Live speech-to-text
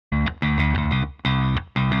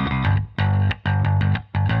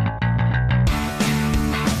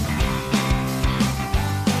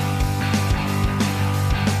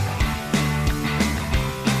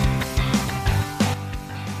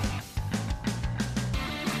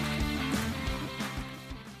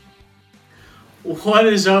What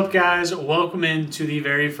is up, guys? Welcome into the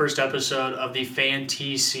very first episode of the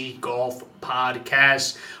FanTC Golf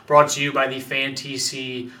Podcast, brought to you by the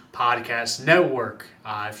FanTC Podcast Network.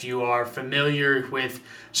 If you are familiar with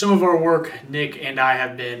some of our work, Nick and I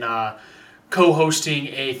have been co-hosting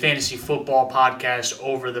a fantasy football podcast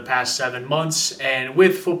over the past 7 months, and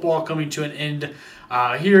with football coming to an end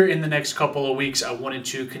here in the next couple of weeks, I wanted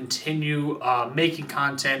to continue making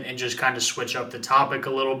content and just kind of switch up the topic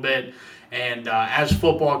a little bit. And as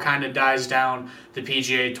football kind of dies down, the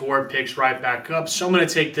PGA Tour picks right back up. So I'm going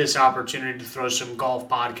to take this opportunity to throw some golf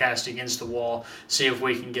podcast against the wall, see if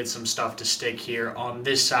we can get some stuff to stick here on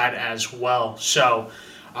this side as well. So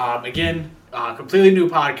again, completely new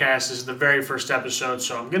podcast. This is the very first episode.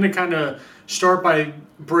 So I'm going to kind of start by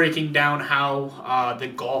breaking down how the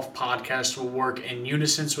golf podcast will work in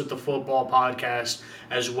unison with the football podcast,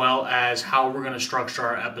 as well as how we're going to structure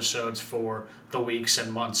our episodes for the weeks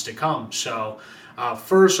and months to come. So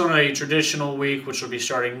first, on a traditional week, which will be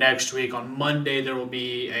starting next week, on Monday there will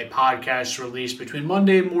be a podcast released between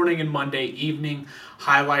Monday morning and Monday evening,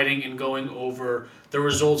 highlighting and going over the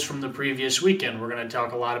results from the previous weekend. We're going to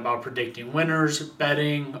talk a lot about predicting winners,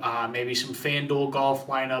 betting, maybe some FanDuel golf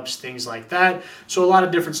lineups, things like that. So a lot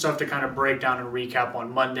of different stuff to kind of break down and recap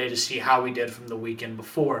on Monday to see how we did from the weekend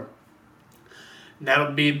before.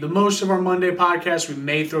 That'll be the most of our Monday podcast. We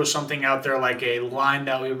may throw something out there like a line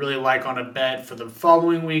that we really like on a bet for the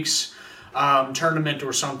following week's tournament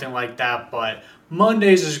or something like that. But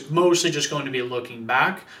Mondays is mostly just going to be looking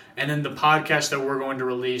back. And then the podcast that we're going to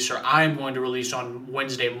release, or I'm going to release on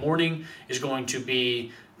Wednesday morning, is going to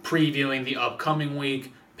be previewing the upcoming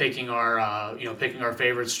week, picking our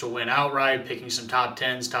favorites to win outright, picking some top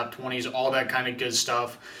 10s, top 20s, all that kind of good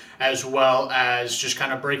stuff, as well as just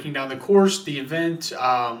kind of breaking down the course, the event,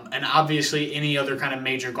 and obviously any other kind of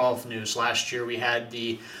major golf news. Last year we had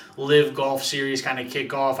the Live Golf Series kind of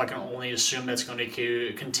kick off. I can only assume that's going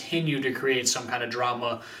to continue to create some kind of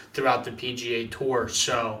drama throughout the PGA Tour.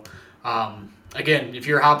 So, again, if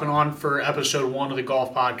you're hopping on for episode 1 of the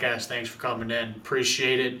Golf Podcast, thanks for coming in.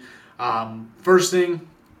 Appreciate it. First thing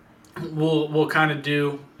we'll kind of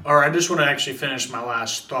do, or I just want to actually finish my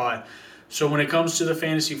last thought. So when it comes to the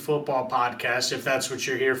Fantasy Football Podcast, if that's what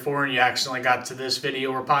you're here for and you accidentally got to this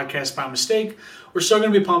video or podcast by mistake, we're still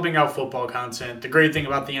going to be pumping out football content. The great thing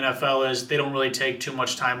about the NFL is they don't really take too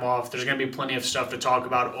much time off. There's going to be plenty of stuff to talk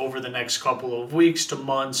about over the next couple of weeks to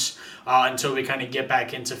months until we kind of get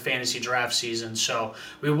back into fantasy draft season. So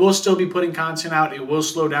we will still be putting content out. It will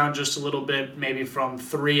slow down just a little bit, maybe from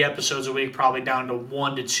 3 episodes a week, probably down to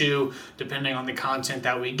 1 to 2, depending on the content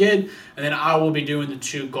that we get. And then I will be doing the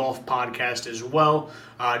 2 golf podcasts as well.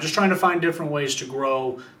 Just trying to find different ways to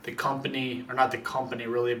grow the company, or not the company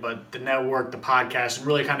really, but the network, the podcast, and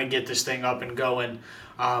really kind of get this thing up and going.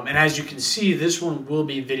 And as you can see, this one will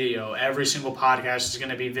be video. Every single podcast is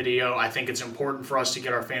going to be video. I think it's important for us to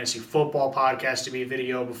get our fantasy football podcast to be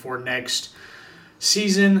video before next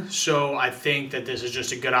season. So I think that this is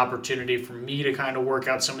just a good opportunity for me to kind of work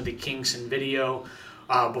out some of the kinks in video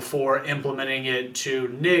before implementing it to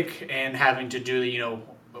Nick and having to do the,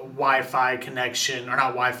 Wi-Fi connection, or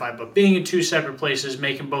not Wi-Fi, but being in 2 separate places,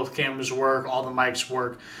 making both cameras work, all the mics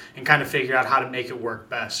work, and kind of figure out how to make it work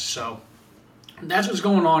best. So that's what's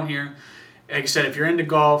going on here. Like I said, if you're into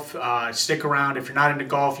golf, stick around. If you're not into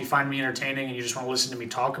golf, you find me entertaining and you just want to listen to me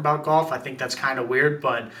talk about golf, I think that's kind of weird,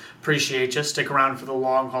 but appreciate you. Stick around for the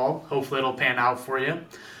long haul. Hopefully it'll pan out for you.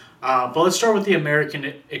 But let's start with the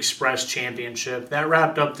American Express Championship. That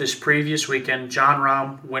wrapped up this previous weekend. Jon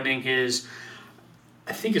Rahm winning his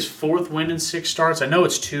 4th win in 6 starts. I know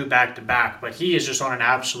it's 2 back-to-back, but he is just on an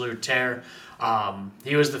absolute tear.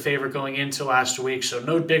 He was the favorite going into last week, so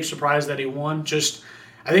no big surprise that he won.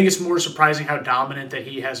 I think it's more surprising how dominant that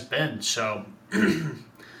he has been. So,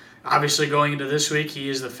 obviously going into this week, he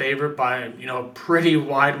is the favorite by a pretty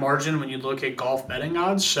wide margin when you look at golf betting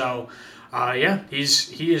odds. So, he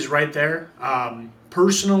is right there.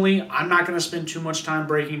 Personally, I'm not going to spend too much time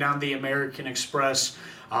breaking down the American Express.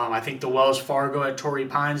 I think the Wells Fargo at Torrey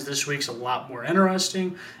Pines this week's a lot more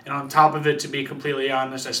interesting. And on top of it, to be completely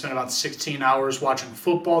honest, I spent about 16 hours watching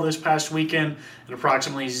football this past weekend and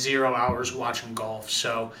approximately 0 hours watching golf.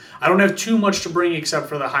 So I don't have too much to bring except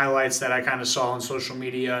for the highlights that I kind of saw on social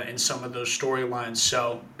media and some of those storylines.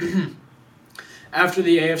 So after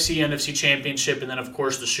the AFC NFC Championship and then, of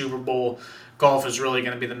course, the Super Bowl, golf is really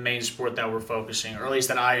going to be the main sport that we're focusing, or at least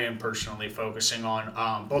that I am personally focusing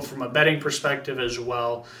on, both from a betting perspective as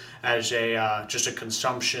well as just a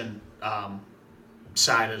consumption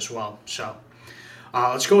side as well. So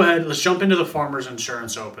let's go ahead. Let's jump into the Farmers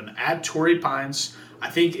Insurance Open at Torrey Pines. I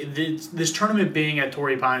think this tournament being at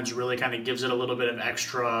Torrey Pines really kind of gives it a little bit of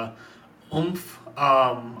extra oomph.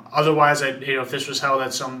 Otherwise, if this was held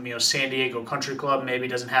at some San Diego Country Club, maybe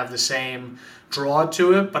doesn't have the same draw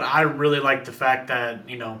to it. But I really like the fact that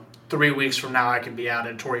 3 weeks from now I can be out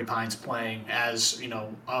at Torrey Pines playing as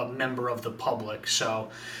a member of the public. So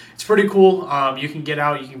it's pretty cool. You can get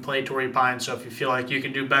out, you can play Torrey Pines. So if you feel like you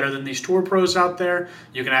can do better than these tour pros out there,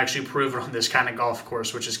 you can actually prove it on this kind of golf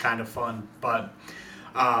course, which is kind of fun. But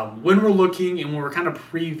when we're looking and when we're kind of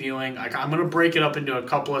previewing, I'm going to break it up into a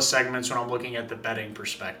couple of segments when I'm looking at the betting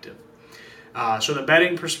perspective. So the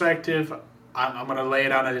betting perspective, I'm going to lay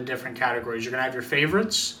it out into different categories. You're going to have your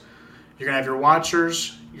favorites, you're going to have your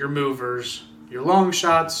watchers, your movers, your long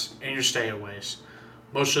shots, and your stayaways.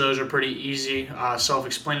 Most of those are pretty easy.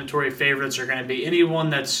 Self-explanatory. Favorites are going to be anyone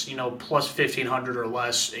that's plus 1,500 or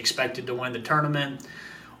less expected to win the tournament.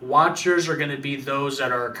 Watchers are going to be those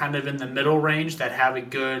that are kind of in the middle range that have a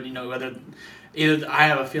good, whether either I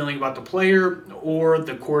have a feeling about the player or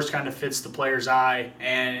the course kind of fits the player's eye,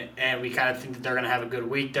 and we kind of think that they're going to have a good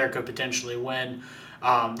week there, could potentially win.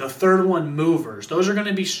 The third one, movers. Those are going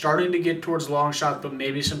to be starting to get towards long shots, but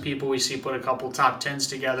maybe some people we see put a couple top tens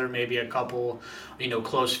together, maybe a couple,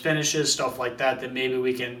 close finishes, stuff like that maybe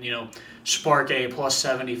we can, spark a plus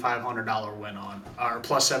 $7,500 win on, or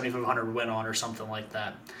plus 7,500 win on, or something like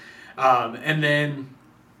that. And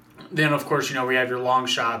then of course, we have your long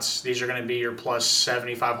shots. These are going to be your plus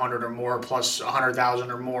 7,500 or more, plus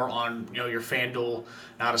 100,000 or more on, your FanDuel,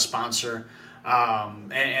 not a sponsor.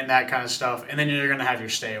 And that kind of stuff. And then you're going to have your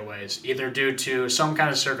stayaways, either due to some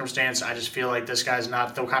kind of circumstance. I just feel like this guy's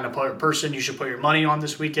not the kind of person you should put your money on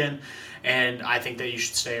this weekend, and I think that you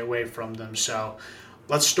should stay away from them. So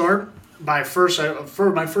let's start by my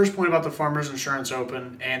first point about the Farmers Insurance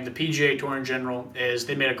Open and the PGA Tour in general is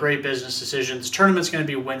they made a great business decision. This tournament's going to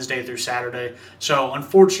be Wednesday through Saturday. So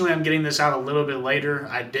unfortunately, I'm getting this out a little bit later.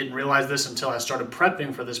 I didn't realize this until I started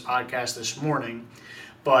prepping for this podcast this morning.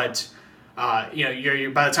 But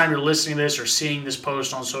you're by the time you're listening to this or seeing this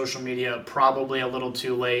post on social media, probably a little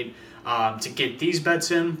too late to get these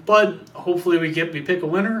bets in. But hopefully we pick a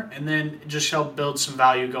winner and then just help build some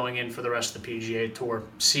value going in for the rest of the PGA Tour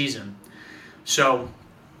season. So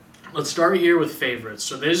let's start here with favorites.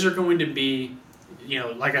 So these are going to be,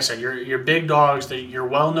 like I said, your big dogs, your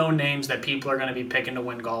well-known names that people are going to be picking to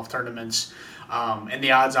win golf tournaments. And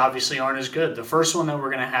the odds obviously aren't as good. The first one that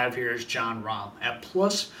we're going to have here is Jon Rahm at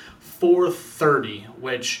plus 430,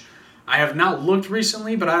 which I have not looked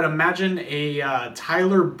recently, but I'd imagine a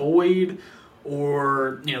Tyler Boyd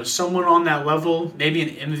or someone on that level, maybe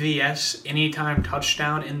an MVS anytime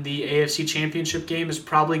touchdown in the AFC Championship game is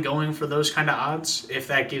probably going for those kind of odds, if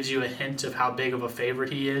that gives you a hint of how big of a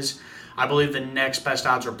favorite he is. I believe the next best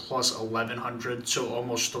odds are plus 1,100, so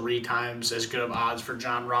almost 3 times as good of odds for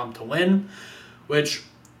Jon Rahm to win, which,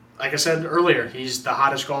 like I said earlier, he's the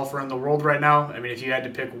hottest golfer in the world right now. I mean, if you had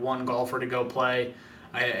to pick one golfer to go play,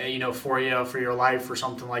 for your life or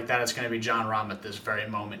something like that, it's going to be Jon Rahm at this very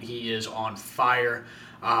moment. He is on fire.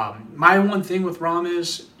 My one thing with Rahm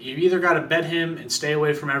is you either got to bet him and stay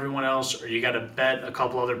away from everyone else, or you got to bet a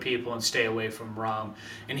couple other people and stay away from Rahm.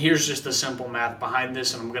 And here's just the simple math behind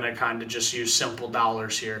this, and I'm going to kind of just use simple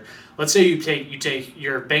dollars here. Let's say you take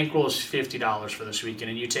your bankroll is $50 for this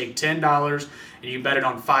weekend, and you take $10 and you bet it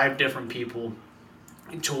on 5 different people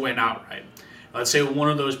to win outright. Let's say one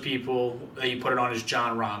of those people that you put it on is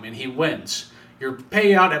Jon Rahm, and he wins. Your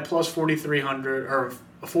payout at plus 4,300 or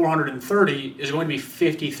 430 is going to be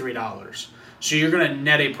 $53. So you're going to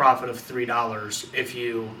net a profit of $3 if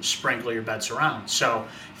you sprinkle your bets around. So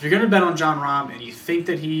if you're going to bet on Jon Rahm and you think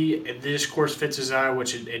that this course fits his eye,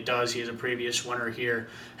 which it does, he is a previous winner here,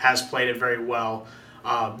 has played it very well,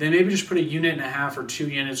 then maybe just put a unit and a half or 2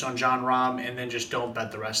 units on Jon Rahm and then just don't bet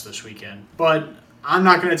the rest this weekend. But I'm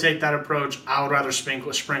not going to take that approach. I would rather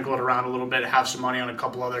sprinkle it around a little bit, have some money on a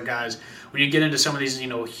couple other guys. When you get into some of these,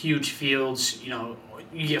 huge fields,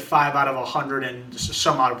 you get 5 out of 100 and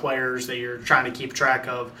some odd players that you're trying to keep track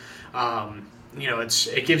of.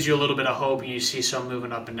 It gives you a little bit of hope, and you see some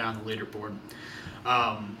moving up and down the leaderboard.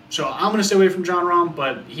 So I'm going to stay away from Jon Rahm,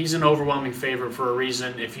 but he's an overwhelming favorite for a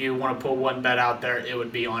reason. If you want to put one bet out there, it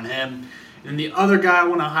would be on him. And the other guy I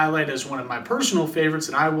want to highlight as one of my personal favorites,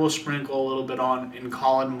 and I will sprinkle a little bit on, in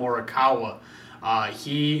Collin Morikawa.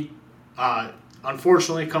 He,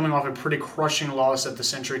 unfortunately, coming off a pretty crushing loss at the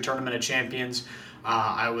Century Tournament of Champions.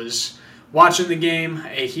 I was watching the game.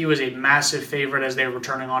 He was a massive favorite as they were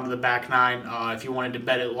turning onto the back nine. If you wanted to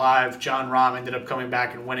bet it live, Jon Rahm ended up coming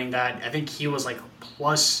back and winning that. I think he was like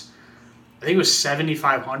plus I think it was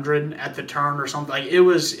 7,500 at the turn or something. Like it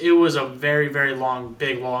was a very, very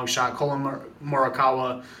long shot. Colin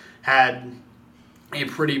Morikawa had a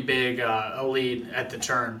pretty big lead at the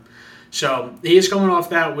turn. So he is coming off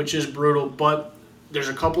that, which is brutal, but there's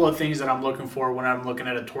a couple of things that I'm looking for when I'm looking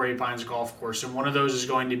at a Torrey Pines golf course, and one of those is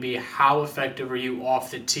going to be how effective are you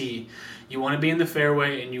off the tee. You want to be in the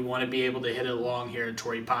fairway, and you want to be able to hit it long here at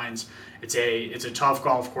Torrey Pines. It's a tough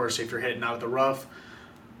golf course if you're hitting out of the rough.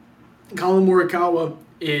 Colin Morikawa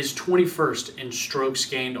is 21st in strokes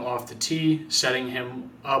gained off the tee, setting him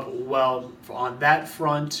up well on that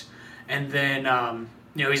front. And then,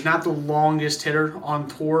 he's not the longest hitter on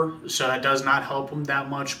tour, so that does not help him that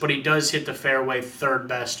much. But he does hit the fairway third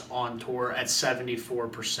best on tour at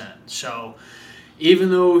 74%. So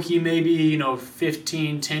even though he may be,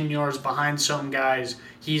 10 yards behind some guys,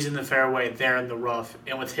 he's in the fairway, there in the rough.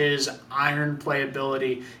 And with his iron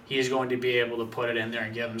playability, he's going to be able to put it in there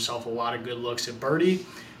and give himself a lot of good looks at birdie.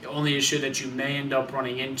 The only issue that you may end up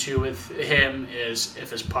running into with him is if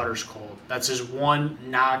his putter's cold. That's his one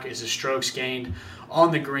knock, is his strokes gained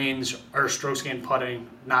on the greens, or strokes gained putting,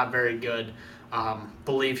 not very good.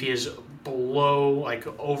 Believe he is below,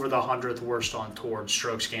 over the 100th worst on tour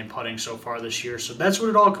strokes gained putting so far this year. So that's what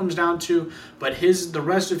it all comes down to. But the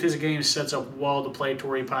rest of his game sets up well to play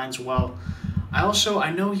Torrey Pines well.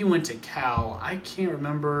 I know he went to Cal. I can't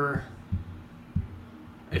remember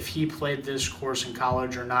if he played this course in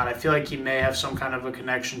college or not. I feel like he may have some kind of a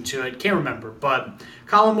connection to it. Can't remember. But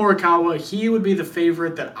Colin Morikawa, he would be the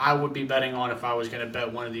favorite that I would be betting on if I was going to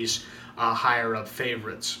bet one of these higher up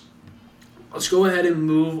favorites. Let's go ahead and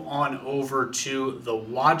move on over to the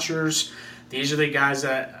watchers. These are the guys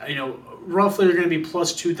that, roughly are going to be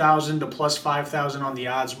plus 2,000 to plus 5,000 on the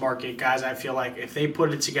odds market. Guys, I feel like if they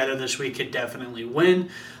put it together this week, could definitely win.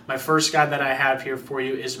 My first guy that I have here for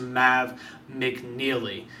you is Mav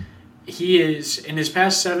McNeely. He is, in his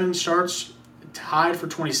past 7 starts, tied for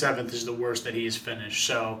 27th is the worst that he has finished.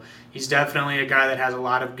 So he's definitely a guy that has a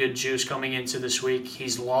lot of good juice coming into this week.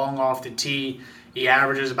 He's long off the tee. He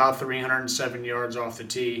averages about 307 yards off the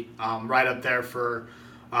tee, right up there for,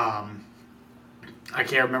 I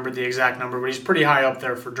can't remember the exact number, but he's pretty high up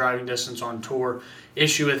there for driving distance on tour.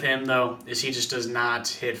 Issue with him, though, is he just does not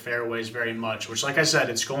hit fairways very much, which, like I said,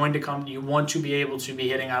 it's going to come. You want to be able to be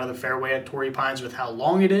hitting out of the fairway at Torrey Pines with how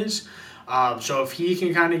long it is. So if he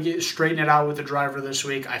can kind of straighten it out with the driver this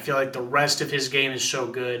week, I feel like the rest of his game is so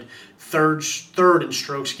good. Third in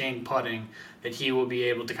strokes gained putting, that he will be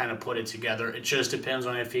able to kind of put it together. It just depends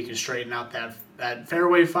on if he can straighten out that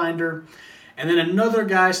fairway finder. And then another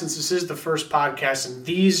guy, since this is the first podcast, and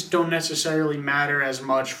these don't necessarily matter as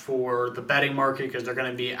much for the betting market because they're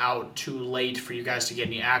going to be out too late for you guys to get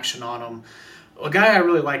any action on them. A guy I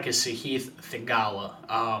really like is Sahith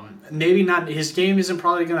Theegala. Maybe not, his game isn't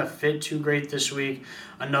probably going to fit too great this week.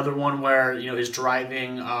 Another one where, his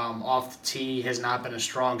driving off the tee has not been a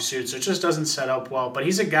strong suit, so it just doesn't set up well. But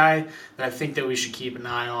he's a guy that I think that we should keep an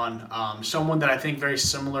eye on. Someone that I think very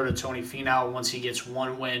similar to Tony Finau. Once he gets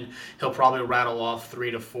one win, he'll probably rattle off 3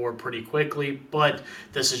 to 4 pretty quickly. But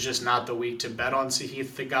this is just not the week to bet on Sahith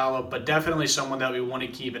Theegala. But definitely someone that we want to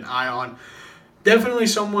keep an eye on. Definitely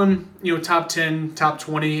someone, top 10, top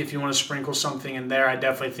 20, if you want to sprinkle something in there, I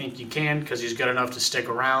definitely think you can because he's good enough to stick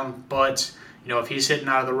around. But, if he's hitting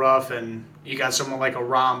out of the rough and you got someone like a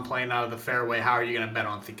Rahm playing out of the fairway, how are you going to bet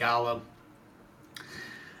on Theegala?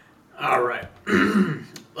 All right.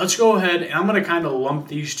 Let's go ahead, and I'm going to kind of lump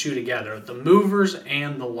these two together, the movers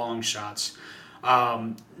and the long shots.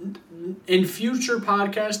 In future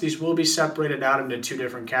podcasts, these will be separated out into 2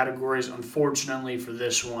 different categories. Unfortunately for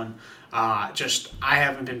this one, I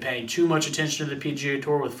haven't been paying too much attention to the PGA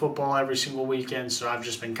Tour with football every single weekend, so I've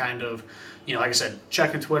just been kind of, like I said,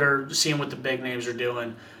 checking Twitter, seeing what the big names are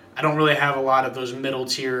doing. I don't really have a lot of those middle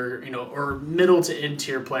tier, or middle to end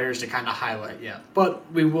tier players to kind of highlight yet.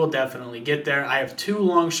 But we will definitely get there. I have 2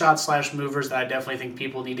 long shots / movers that I definitely think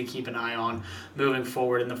people need to keep an eye on moving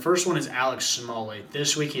forward. And the first one is Alex Smalley.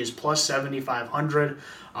 This week he is plus 7,500.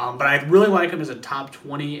 But I really like him as a top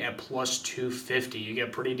 20 at plus 250. You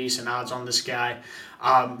get pretty decent odds on this guy.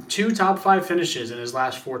 2 top 5 finishes in his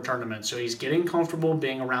last 4 tournaments. So he's getting comfortable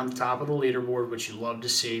being around the top of the leaderboard, which you love to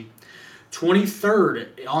see.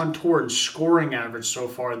 23rd on tour in scoring average so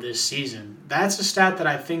far this season. That's a stat that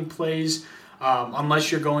I think plays,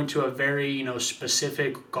 unless you're going to a very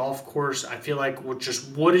specific golf course. I feel like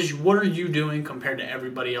what are you doing compared to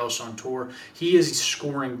everybody else on tour? He is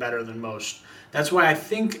scoring better than most. That's why I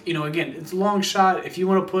think, again, it's a long shot. If you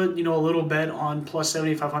want to put, a little bet on plus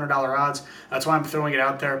 $7,500 odds, that's why I'm throwing it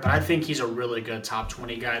out there. But I think he's a really good top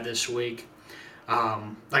 20 guy this week.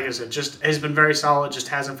 Like I said, just has been very solid, just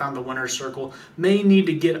hasn't found the winner's circle. May need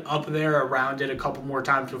to get up there around it a couple more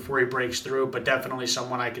times before he breaks through, but definitely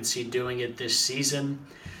someone I could see doing it this season.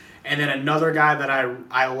 And then another guy that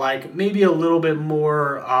I like maybe a little bit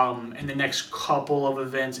more in the next couple of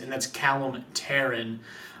events, and that's Callum Tarren.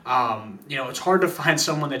 It's hard to find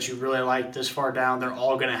someone that you really like this far down. They're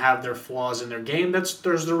all going to have their flaws in their game.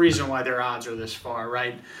 There's the reason why their odds are this far,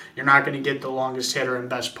 right? You're not going to get the longest hitter and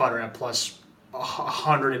best putter at plus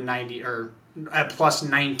 190 or at plus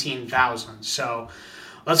 19,000. So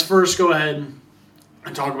let's first go ahead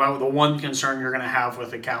and talk about the one concern you're going to have with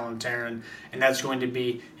the Callum Tarren, and that's going to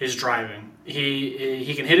be his driving.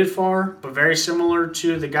 He can hit it far, but very similar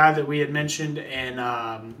to the guy that we had mentioned in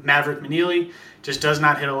Maverick Manili, just does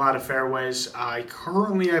not hit a lot of fairways.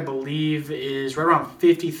 Currently, I believe, is right around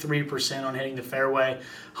 53% on hitting the fairway,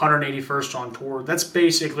 181st on tour. That's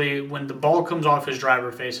basically when the ball comes off his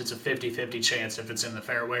driver face, it's a 50-50 chance if it's in the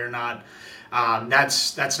fairway or not.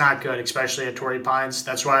 That's not good, especially at Torrey Pines.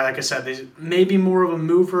 That's why, like I said, they may be more of a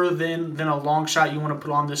mover than a long shot you want to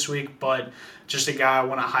put on this week, but just a guy I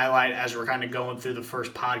want to highlight as we're kind of going through the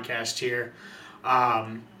first podcast here.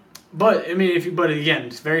 But again,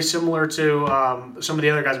 it's very similar to some of the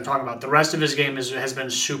other guys I'm talking about. The rest of his game has been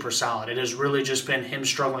super solid. It has really just been him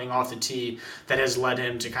struggling off the tee that has led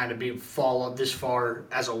him to kind of fall up this far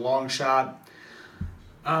as a long shot.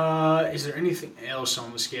 Is there anything else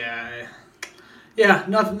on this guy? Yeah,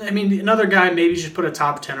 nothing. I mean, another guy maybe just put a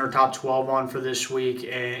top 10 or top 12 on for this week,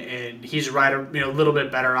 and he's right, a little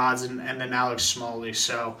bit better odds than Alex Smalley.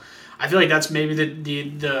 So I feel like that's maybe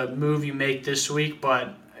the move you make this week.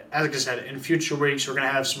 But as I said, in future weeks, we're going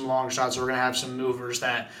to have some long shots. We're going to have some movers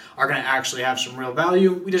that are going to actually have some real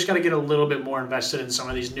value. We just got to get a little bit more invested in some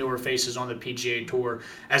of these newer faces on the PGA Tour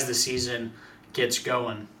as the season gets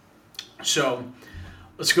going. So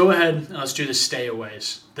let's go ahead and let's do the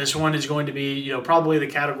stayaways. This one is going to be, probably the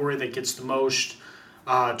category that gets the most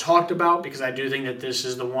talked about, because I do think that this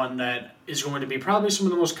is the one that is going to be probably some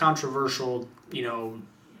of the most controversial.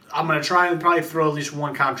 I'm going to try and probably throw at least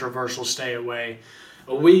one controversial stay away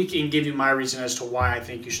a week and give you my reason as to why I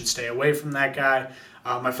think you should stay away from that guy.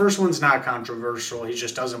 My first one's not controversial. He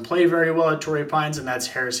just doesn't play very well at Torrey Pines, and that's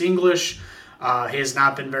Harris English. He has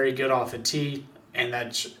not been very good off the tee, and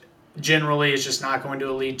that's generally is just not going to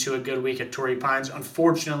lead to a good week at Torrey Pines.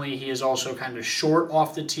 Unfortunately, he is also kind of short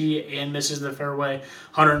off the tee and misses the fairway.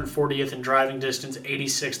 140th in driving distance,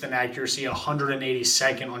 86th in accuracy,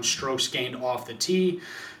 182nd on strokes gained off the tee.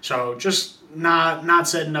 So just not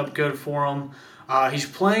setting up good for him. He's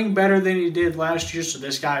playing better than he did last year, so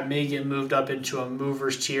this guy may get moved up into a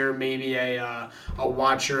movers tier, maybe a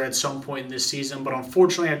watcher at some point in this season. But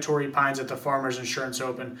unfortunately, at Torrey Pines at the Farmers Insurance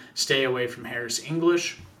Open, stay away from Harris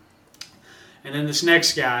English. And then this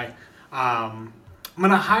next guy, I'm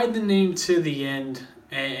going to hide the name to the end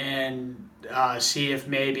and see if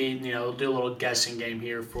maybe, do a little guessing game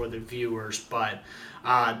here for the viewers. But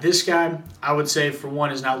this guy, I would say, for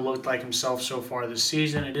one, has not looked like himself so far this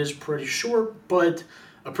season. It is pretty short, but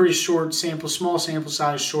a pretty short small sample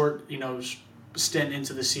size, short, stint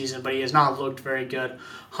into the season. But he has not looked very good.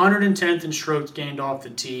 110th in strokes gained off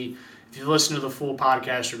the tee. If you listen to the full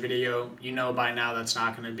podcast or video, you know by now that's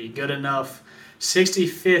not going to be good enough.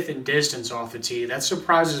 65th in distance off the tee. That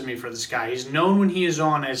surprises me for this guy. He's known when he is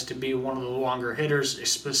on as to be one of the longer hitters,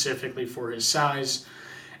 specifically for his size.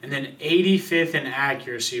 And then 85th in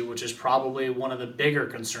accuracy, which is probably one of the bigger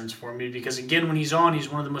concerns for me because, again, when he's on, he's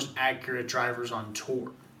one of the most accurate drivers on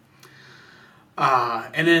tour.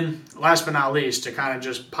 And then, last but not least, to kind of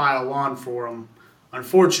just pile on for him,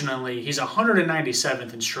 unfortunately, he's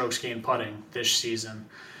 197th in strokes gained putting this season.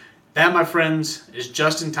 That, my friends, is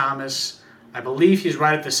Justin Thomas. I believe he's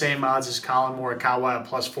right at the same odds as Colin Morikawa at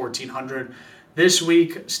plus 1,400. This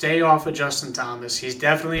week, stay off of Justin Thomas. He's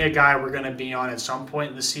definitely a guy we're going to be on at some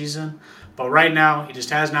point in the season. But right now, he just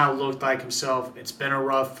has not looked like himself. It's been a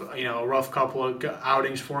rough couple of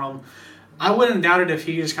outings for him. I wouldn't doubt it if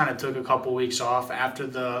he just kind of took a couple weeks off after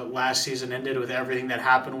the last season ended with everything that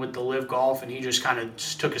happened with the Live Golf, and he just kind of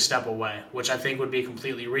took a step away, which I think would be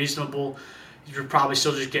completely reasonable. You're probably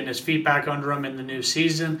still just getting his feet back under him in the new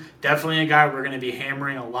season. Definitely a guy we're going to be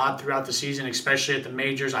hammering a lot throughout the season, especially at the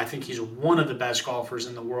majors. I think he's one of the best golfers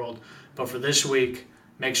in the world. But for this week,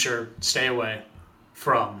 make sure stay away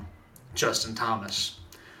from Justin Thomas.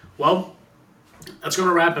 Well, that's going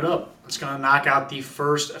to wrap it up. That's going to knock out the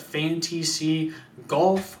first FanTC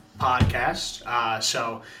Golf Podcast.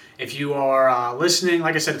 So If you are listening,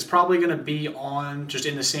 like I said, it's probably going to be on just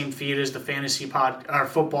in the same feed as the fantasy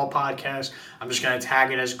football podcast. I'm just going to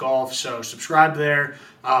tag it as golf. So subscribe there.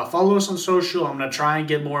 Follow us on social. I'm going to try and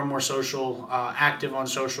get more and more social, active on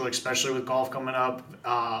social, especially with golf coming up,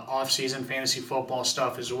 off-season fantasy football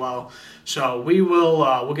stuff as well. So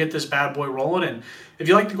we'll get this bad boy rolling. And if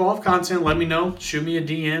you like the golf content, let me know. Shoot me a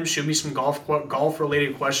DM. Shoot me some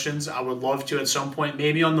golf-related questions. I would love to at some point,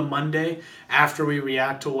 maybe on the Monday after we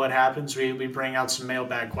react to what happens, we bring out some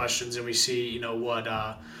mailbag questions and we see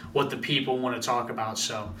what the people want to talk about.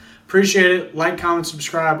 So appreciate it. Like, comment,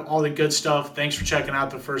 subscribe, all the good stuff. Thanks for checking out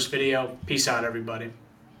the first video. Peace out, everybody.